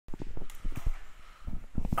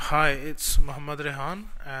Hi, it's Muhammad Rehan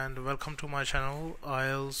and welcome to my channel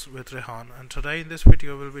IELTS with Rehan, and today in this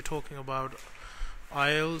video we'll be talking about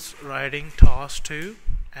IELTS writing task 2,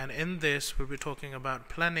 and in this we'll be talking about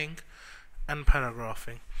planning and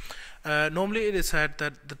paragraphing. Normally it is said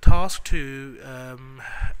that the task 2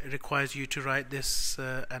 requires you to write this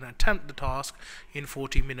and attempt the task in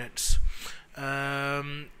 40 minutes,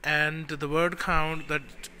 and the word count that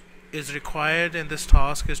is required in this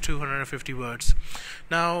task is 250 words.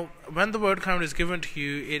 Now, when the word count is given to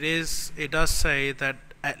you, it does say that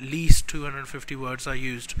at least 250 words are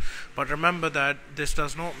used, but remember that this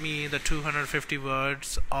does not mean that 250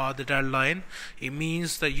 words are the deadline. It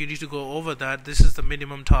means that you need to go over that. This is the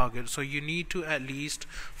minimum target, so you need to, at least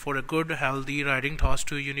for a good healthy writing task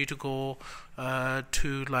 2, you need to go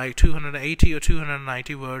to like 280 or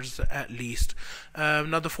 290 words at least.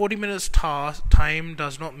 Now the 40 minutes time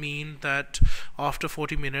does not mean that after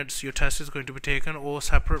 40 minutes your test is going to be taken or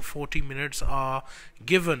separate 40 minutes are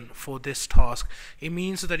given for this task. It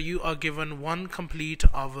means that you are given one complete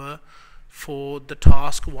hour for the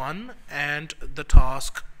task 1 and the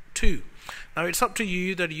task 2. Now it's up to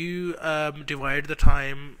you that you divide the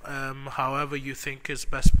time however you think is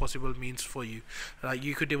best possible means for you.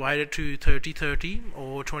 You could divide it to 30-30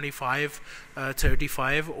 or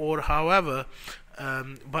 25-35 or however,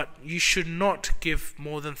 but you should not give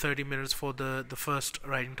more than 30 minutes for the first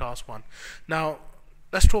writing task 1. Now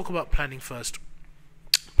let's talk about planning first.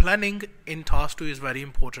 Planning in task 2 is very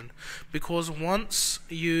important, because once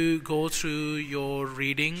you go through your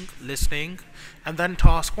reading, listening, and then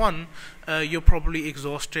task 1, you're probably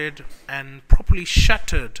exhausted and probably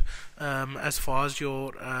shattered as far as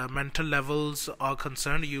your mental levels are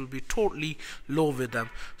concerned. You'll be totally low with them.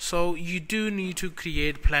 So you do need to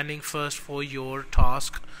create planning first for your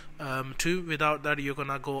task 2. Without that, you're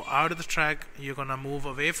gonna go out of the track, you're gonna move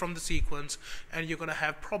away from the sequence, and you're gonna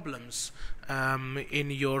have problems in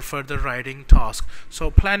your further writing task.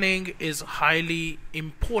 So planning is highly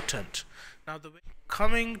important. Now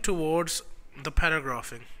coming towards the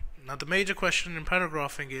paragraphing. Now the major question in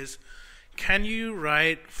paragraphing is, can you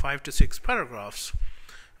write 5 to 6 paragraphs?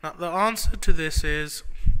 Now the answer to this is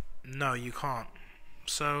no, you can't.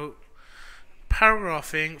 So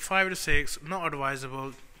paragraphing 5 to 6, not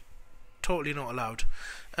advisable, totally not allowed.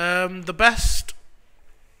 The best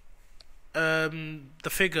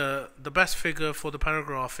figure for the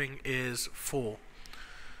paragraphing is 4.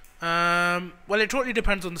 Well, it totally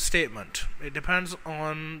depends on the statement. It depends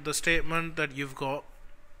on the statement that you've got.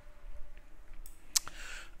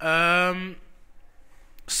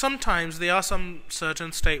 Sometimes there are some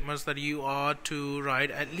certain statements that you are to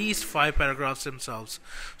write at least 5 paragraphs themselves.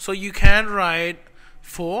 So you can write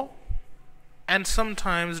 4, and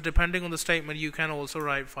sometimes depending on the statement you can also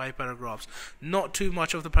write 5 paragraphs. Not too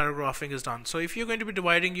much of the paragraphing is done. So if you're going to be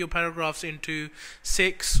dividing your paragraphs into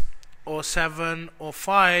 6 or 7 or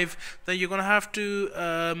 5, then you're going to have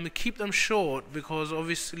to keep them short, because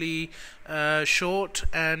obviously short,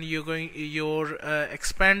 and your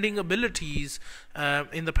expanding abilities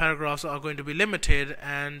in the paragraphs are going to be limited,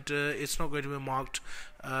 and it's not going to be marked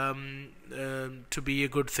to be a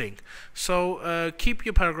good thing. So keep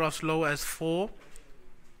your paragraphs low as 4,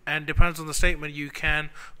 and depends on the statement you can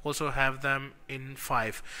also have them in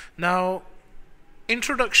 5. Now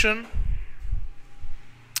introduction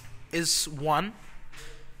is 1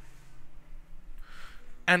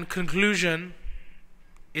 and conclusion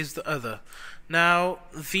is the other. Now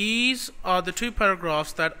these are the 2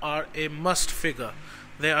 paragraphs that are a must figure.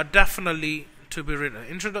 They are definitely to be written,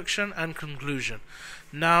 introduction and conclusion.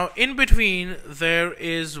 Now in between there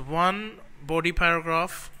is one body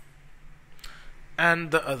paragraph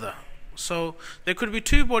and the other. So there could be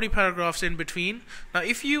 2 body paragraphs in between. Now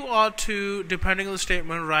if you are to, depending on the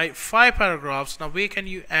statement, write 5 paragraphs, now where can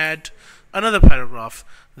you add another paragraph?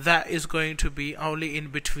 That is going to be only in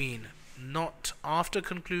between, not after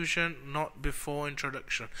conclusion, not before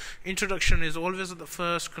introduction. Introduction is always at the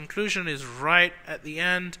first, conclusion is right at the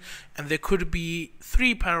end, and there could be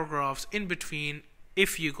 3 paragraphs in between.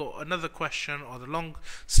 If you got another question or the long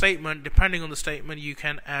statement, depending on the statement, you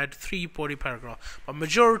can add 3 body paragraphs. But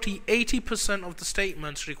majority, 80% of the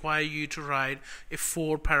statements require you to write a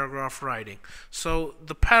 4 paragraph writing. So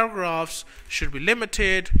the paragraphs should be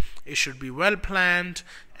limited, it should be well planned,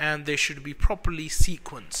 and they should be properly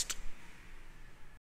sequenced.